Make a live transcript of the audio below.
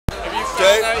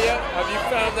right? That yet? Have you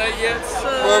found that yet,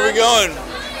 son? Where are we going?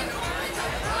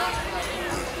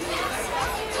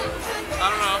 I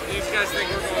don't know. These guys think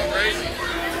we're going crazy.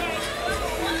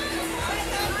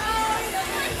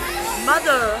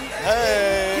 Mother,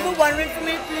 Hey. give a one ring for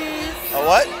me, please. A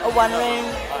what? A one ring.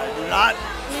 I do not.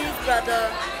 Please, brother.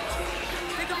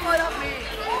 Take a photo of me.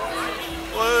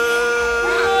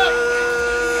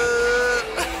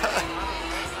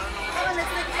 Come on, let's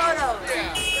take a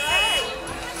photo.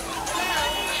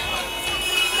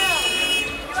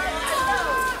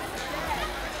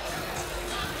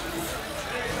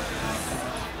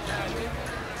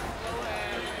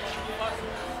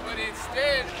 But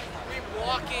instead, we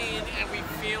walk in and we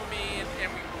film in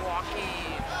and we walk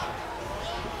in.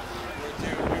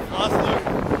 Dude, we've lost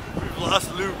Luke. We've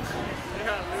lost Luke.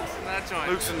 Yeah, Luke's in that joint.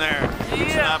 Luke's in there. Luke's in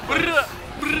Yeah. that place.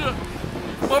 Brr.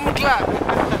 Bummer clap.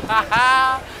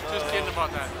 Just kidding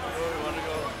about that. Where do we want to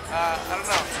go? I don't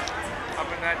know. Up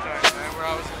in that joint, man, where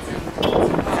I was gonna do.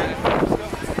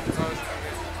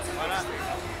 Why not?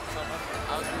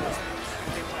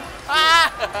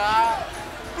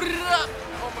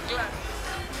 Bummer clap.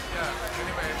 Yeah,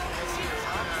 anyway, let's see this.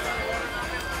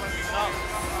 No.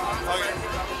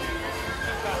 Okay.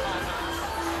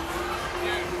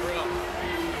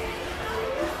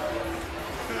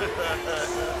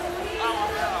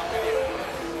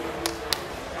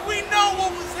 We know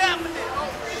what was happening.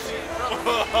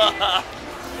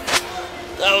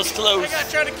 That was close. I got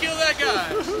trying to kill that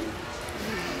guy.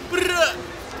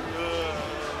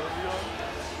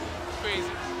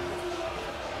 Crazy.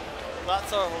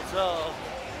 That's our hotel.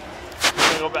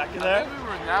 Wanna go back in I there? think we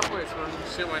were in that place when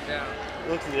shit went down.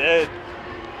 Looks dead.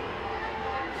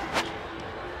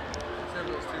 Except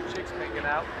those two chicks making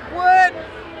out. What?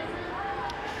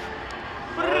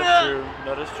 That is true.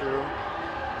 That is true.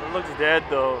 It looks dead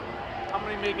though. How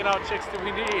many making out chicks do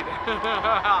we need?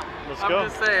 Let's go. I'm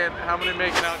just saying, how many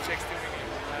making out chicks do we need?